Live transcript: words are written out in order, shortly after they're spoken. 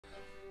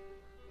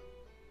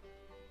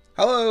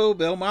Hello,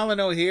 Bill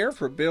Molyneux here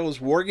for Bill's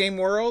Wargame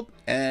World,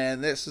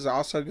 and this is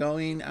also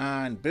going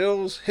on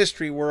Bill's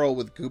History World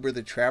with Goober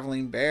the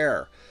Traveling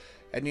Bear.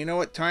 And you know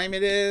what time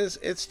it is?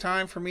 It's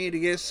time for me to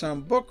get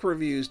some book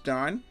reviews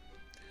done.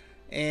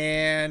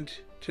 And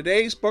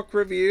today's book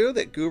review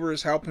that Goober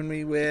is helping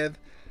me with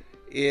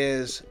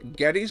is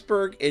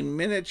Gettysburg in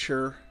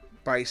Miniature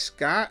by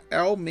Scott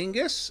L.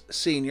 Mingus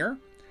Sr.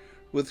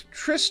 with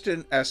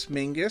Tristan S.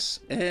 Mingus,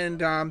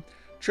 and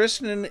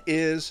Tristan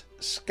is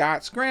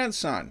Scott's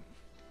grandson.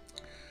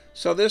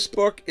 So this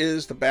book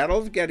is The Battle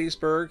of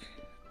Gettysburg,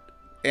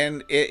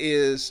 and it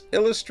is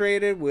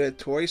illustrated with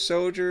toy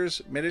soldiers,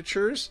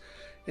 miniatures,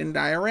 and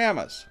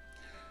dioramas.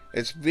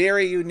 It's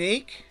very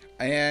unique,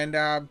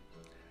 and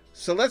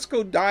so let's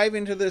go dive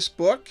into this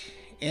book.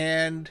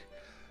 And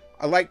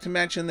I'd like to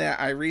mention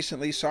that I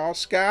recently saw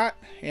Scott,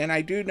 and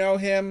I do know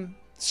him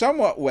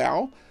somewhat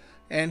well,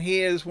 and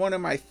he is one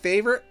of my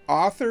favorite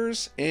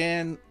authors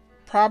and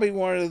probably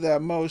one of the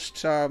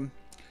most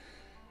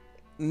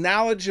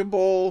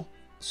knowledgeable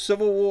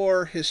Civil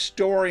War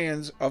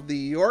historians of the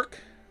York,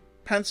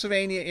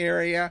 Pennsylvania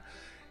area,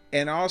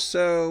 and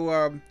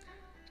also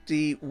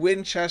the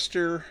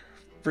Winchester,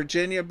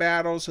 Virginia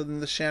battles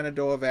in the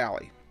Shenandoah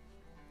Valley.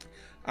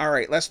 All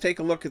right, let's take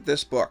a look at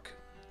this book.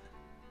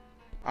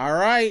 All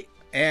right,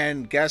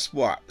 and guess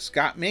what?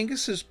 Scott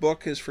Mingus's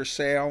book is for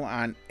sale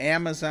on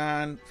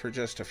Amazon for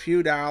just a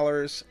few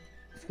dollars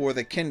for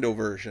the Kindle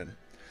version.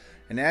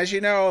 And as you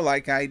know,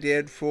 like I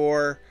did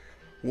for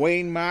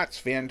Wayne Mott's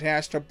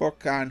fantastic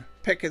book on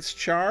Pickett's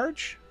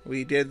Charge,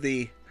 we did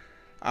the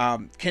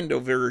Kindle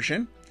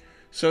version.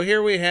 So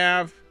here we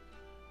have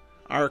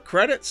our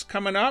credits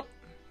coming up.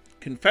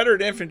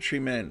 Confederate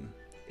infantrymen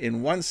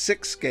in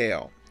 1/6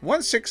 scale.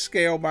 1/6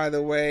 scale, by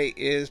the way,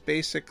 is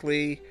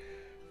basically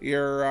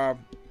your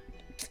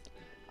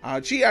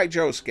G.I.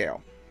 Joe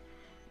scale.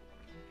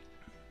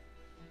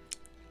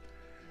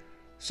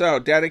 So,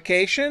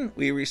 dedication.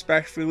 We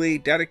respectfully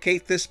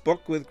dedicate this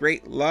book with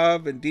great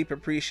love and deep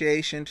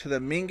appreciation to the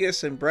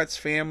Mingus and Brett's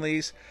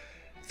families.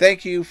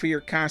 Thank you for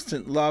your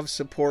constant love,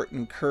 support,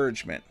 and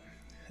encouragement.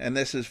 And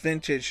this is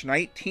vintage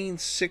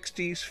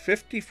 1960s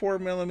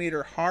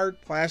 54mm hard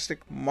plastic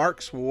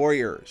Marks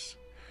Warriors.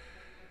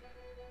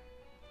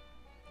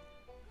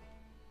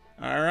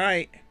 All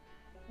right.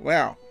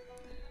 Well,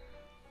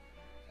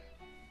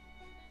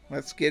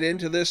 let's get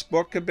into this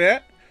book a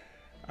bit.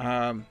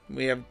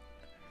 We have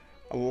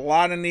a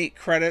lot of neat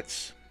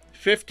credits: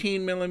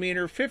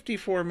 15mm,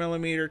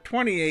 54mm,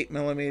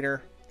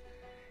 28mm,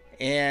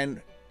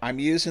 and I'm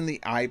using the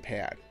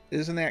iPad.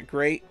 Isn't that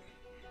great?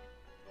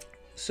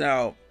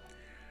 So,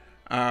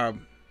 what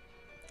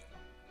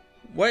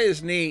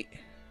is neat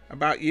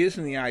about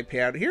using the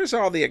iPad? Here's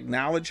all the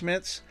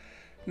acknowledgments.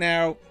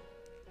 Now,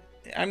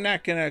 I'm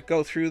not going to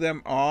go through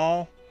them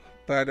all,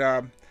 but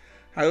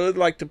I would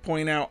like to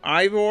point out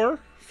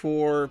Ivor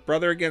for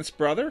Brother Against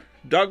Brother.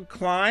 Doug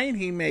Klein,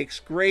 he makes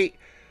great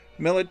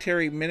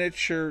military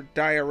miniature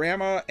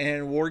diorama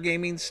and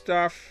wargaming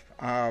stuff.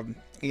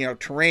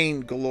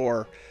 Terrain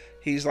galore.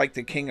 He's like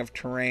the king of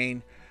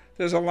terrain.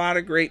 There's a lot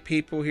of great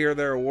people here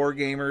that are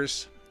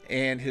wargamers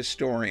and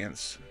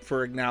historians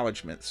for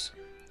acknowledgments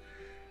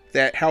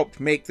that helped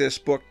make this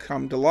book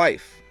come to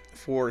life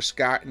for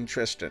Scott and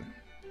Tristan.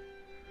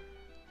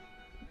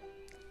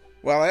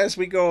 Well, as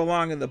we go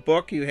along in the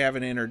book, you have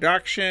an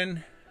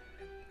introduction,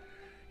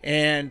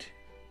 and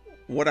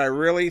what I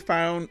really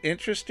found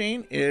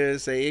interesting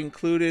is they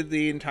included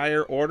the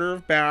entire order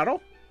of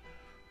battle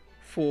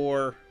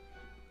for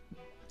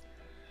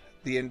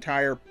the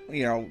entire,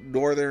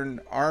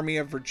 Northern Army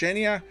of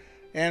Virginia,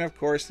 and of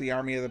course the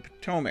Army of the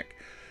Potomac.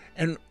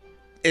 And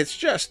it's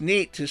just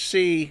neat to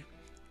see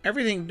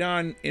everything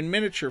done in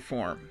miniature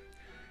form.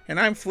 And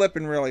I'm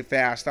flipping really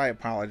fast, I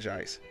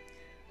apologize.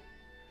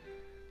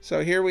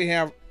 So here we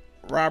have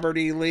Robert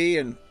E. Lee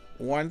in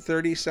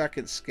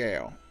 1/32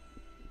 scale.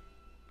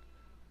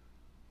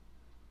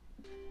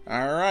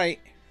 All right.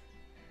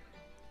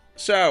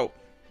 So,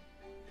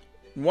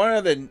 one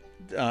of the,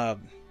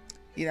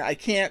 I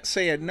can't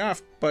say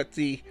enough, but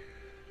the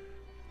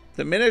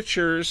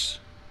miniatures,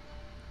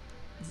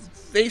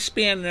 they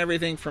span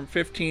everything from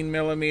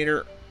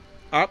 15mm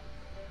up.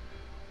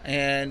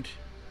 And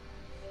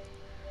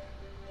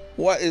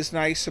what is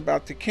nice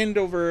about the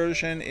Kindle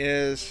version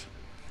is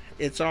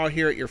it's all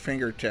here at your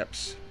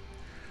fingertips.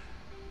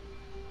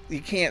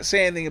 You can't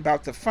say anything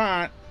about the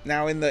font.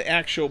 Now, in the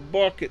actual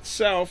book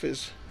itself,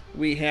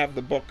 we have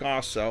the book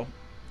also.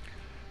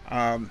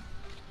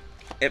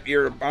 If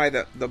you're by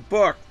the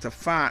book, the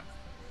font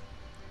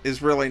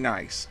is really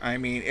nice. I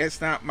mean, it's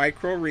not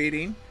micro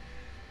reading.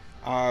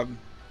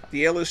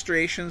 The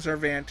illustrations are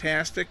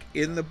fantastic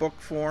in the book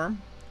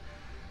form.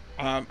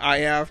 I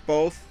have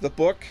both the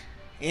book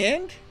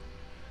and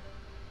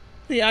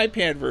the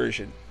iPad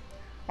version.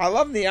 I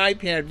love the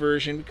iPad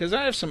version because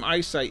I have some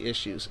eyesight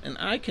issues and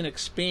I can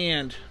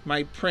expand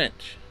my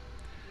print.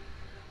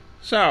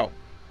 So,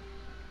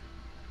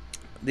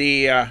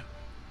 he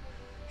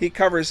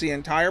covers the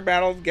entire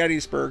Battle of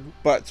Gettysburg,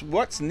 but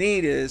what's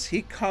neat is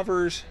he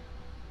covers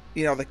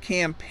the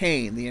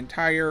campaign, the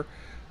entire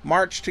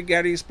march to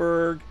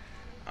Gettysburg,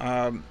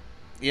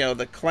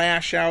 the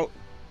clash out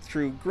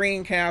through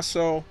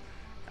Greencastle.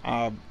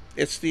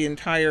 It's the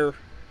entire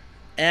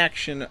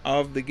action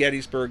of the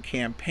Gettysburg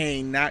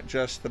campaign, not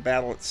just the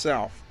battle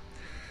itself.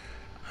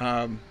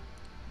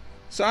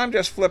 So I'm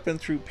just flipping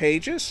through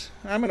pages.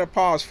 I'm going to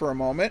pause for a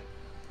moment.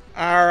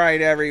 All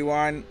right,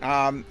 everyone.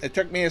 It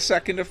took me a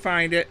second to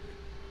find it,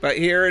 but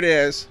here it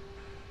is.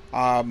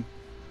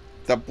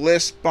 The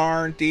Bliss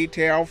Barn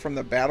detail from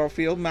the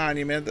Battlefield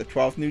Monument, the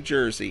 12th New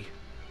Jersey.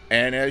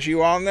 And as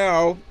you all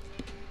know,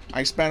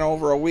 I spent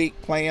over a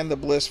week playing the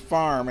Bliss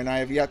Farm, and I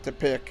have yet to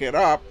pick it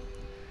up.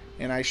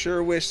 And I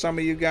sure wish some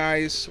of you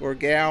guys or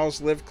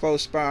gals lived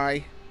close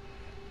by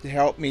to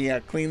help me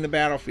clean the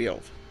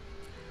battlefield.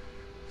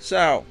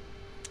 So,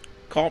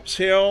 Culp's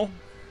Hill.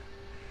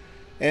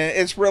 And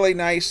it's really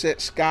nice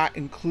that Scott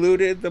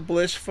included the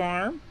Bliss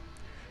Farm.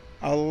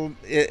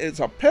 It's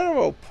a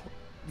pivotal,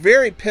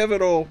 very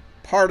pivotal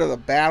part of the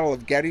Battle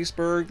of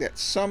Gettysburg that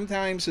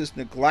sometimes is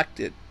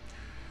neglected.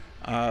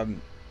 I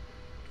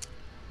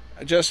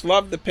just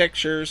love the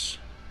pictures.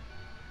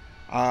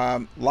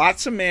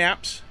 Lots of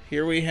maps.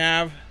 Here we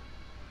have,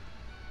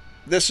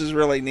 this is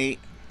really neat.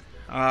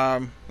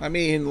 Let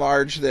me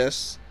enlarge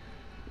this.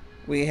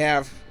 We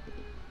have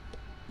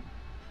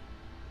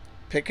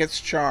Pickett's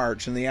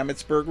Charge in the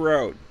Emmitsburg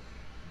Road.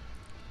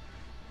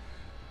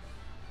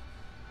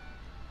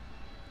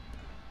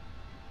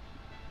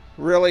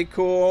 Really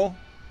cool.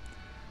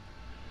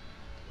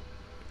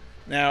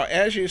 Now,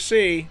 as you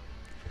see,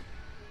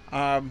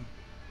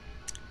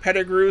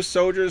 Pettigrew's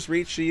soldiers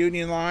reached the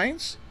Union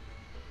lines.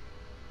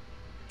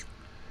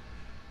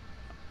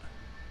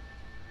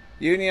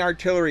 Union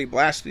artillery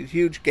blasted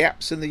huge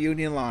gaps in the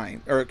Union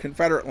line, or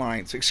Confederate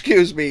lines,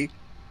 excuse me.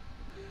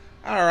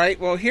 All right,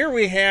 well, here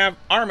we have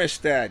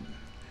Armistead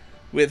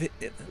with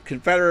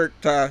Confederate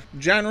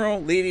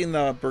general leading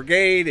the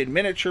brigade in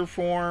miniature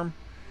form.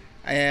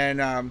 And,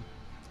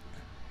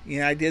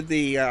 I did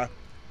the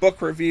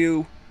book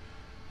review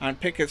on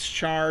Pickett's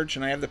Charge,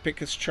 and I have the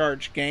Pickett's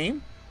Charge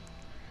game.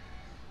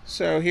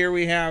 So here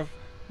we have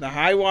the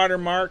high water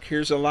mark.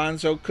 Here's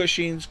Alonzo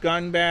Cushing's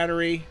gun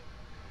battery.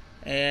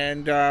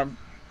 And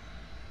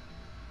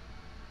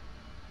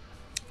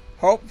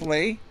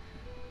hopefully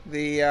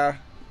the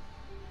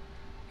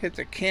hit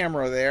the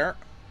camera there.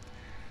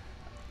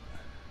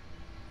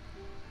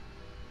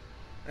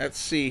 Let's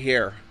see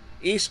here.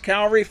 East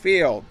Cavalry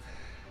Field.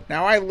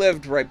 Now, I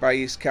lived right by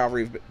East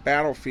Cavalry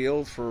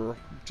Battlefield for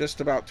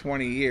just about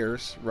 20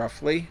 years,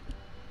 roughly,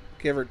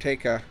 give or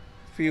take a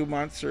few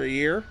months or a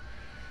year.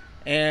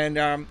 And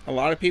a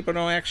lot of people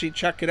don't actually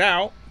check it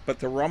out, but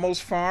the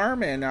Rummel's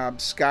Farm,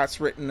 and Scott's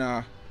written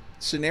a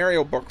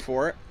scenario book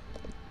for it.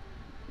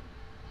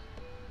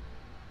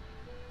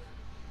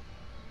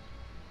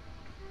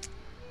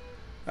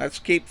 Let's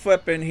keep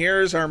flipping.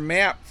 Here's our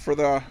map for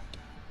the,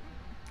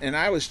 and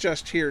I was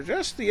just here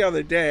just the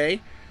other day,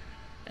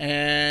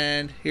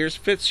 and here's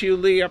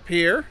Fitzhugh up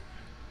here,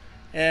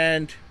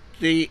 and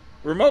the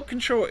remote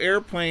control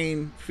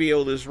airplane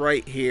field is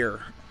right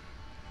here,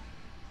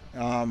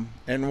 and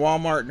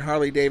Walmart and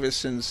Harley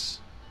Davidson's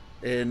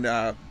and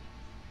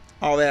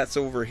all that's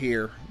over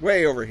here,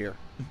 way over here.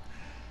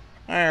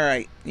 All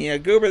right,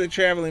 Goober the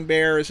Traveling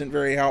Bear isn't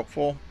very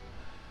helpful.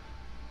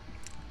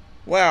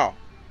 Well,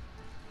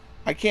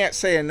 I can't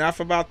say enough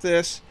about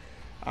this.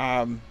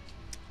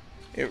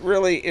 It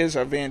really is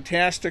a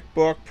fantastic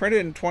book, printed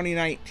in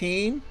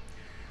 2019,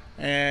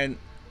 and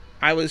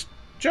I was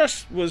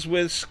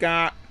with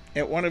Scott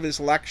at one of his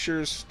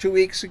lectures 2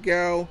 weeks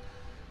ago.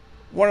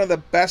 One of the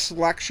best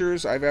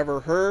lectures I've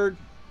ever heard,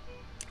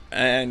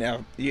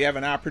 and you have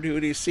an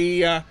opportunity to see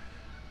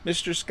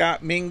Mr.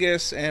 Scott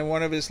Mingus and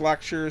one of his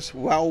lectures,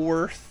 well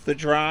worth the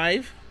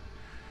drive.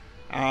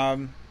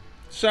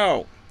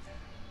 So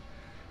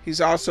he's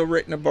also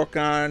written a book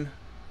on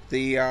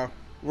the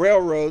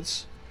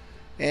railroads,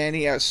 and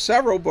he has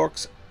several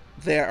books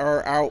that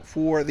are out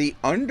for the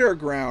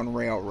Underground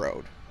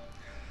Railroad.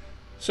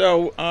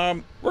 So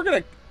we're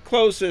going to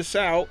close this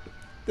out.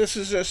 This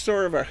is a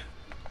sort of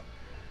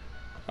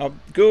a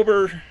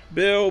Goober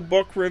Bill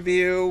book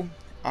review.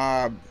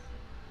 I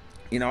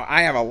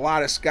have a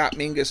lot of Scott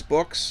Mingus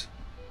books,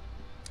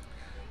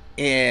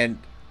 and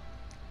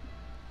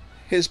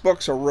his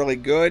books are really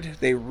good.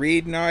 They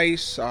read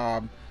nice.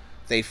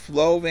 They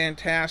flow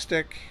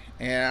fantastic,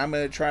 and I'm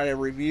going to try to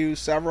review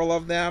several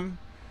of them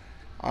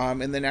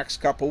in the next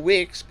couple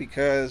weeks,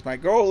 because my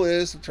goal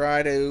is to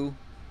try to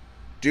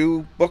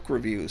do book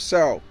reviews.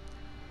 So,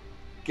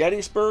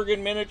 Gettysburg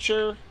in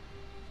miniature,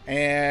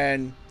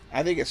 and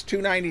I think it's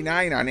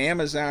 $2.99 on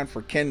Amazon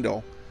for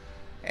Kindle.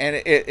 And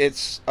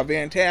it's a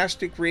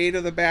fantastic read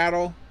of the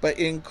battle, but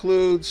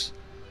includes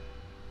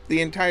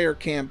the entire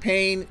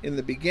campaign in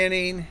the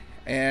beginning,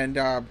 and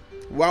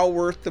well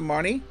worth the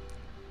money,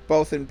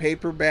 both in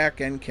paperback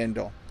and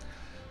Kindle.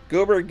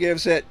 Goober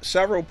gives it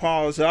several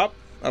paws up,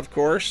 of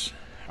course.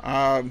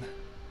 And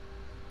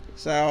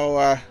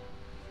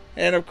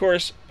of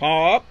course,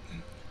 paw up.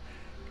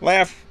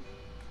 Life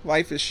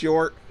is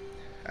short,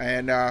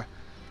 and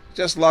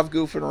just love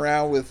goofing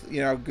around with,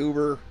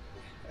 Goober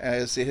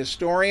as the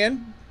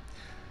historian.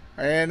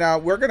 And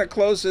we're going to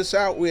close this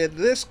out with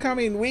this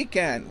coming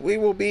weekend. We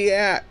will be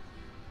at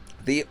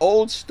the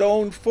Old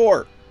Stone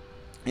Fort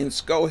in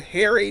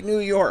Schoharie, New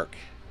York,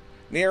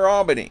 near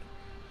Albany.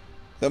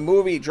 The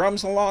movie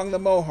Drums Along the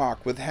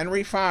Mohawk with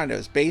Henry Fonda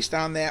is based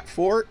on that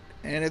fort,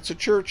 and it's a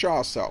church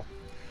also.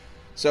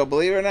 So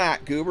believe it or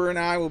not, Goober and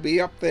I will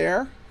be up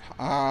there.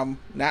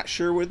 Not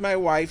sure with my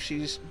wife.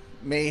 She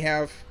may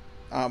have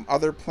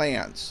other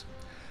plans.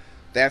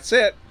 That's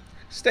it.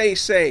 Stay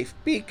safe.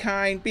 Be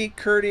kind. Be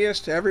courteous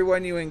to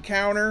everyone you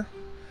encounter.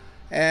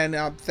 And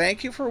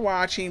thank you for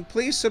watching.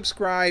 Please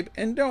subscribe.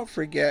 And don't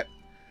forget,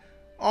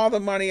 all the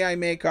money I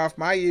make off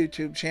my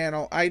YouTube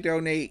channel, I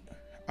donate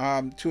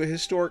to a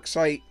historic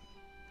site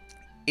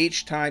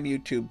each time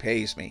YouTube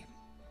pays me.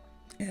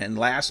 And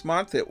last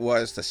month it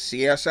was the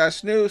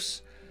CSS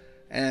News.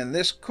 And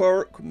this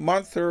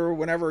month, or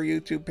whenever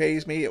YouTube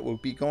pays me, it will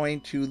be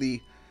going to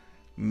the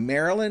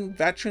Maryland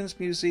Veterans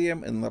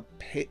Museum in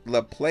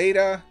La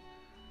Plata,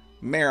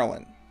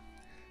 Maryland.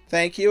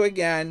 Thank you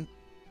again.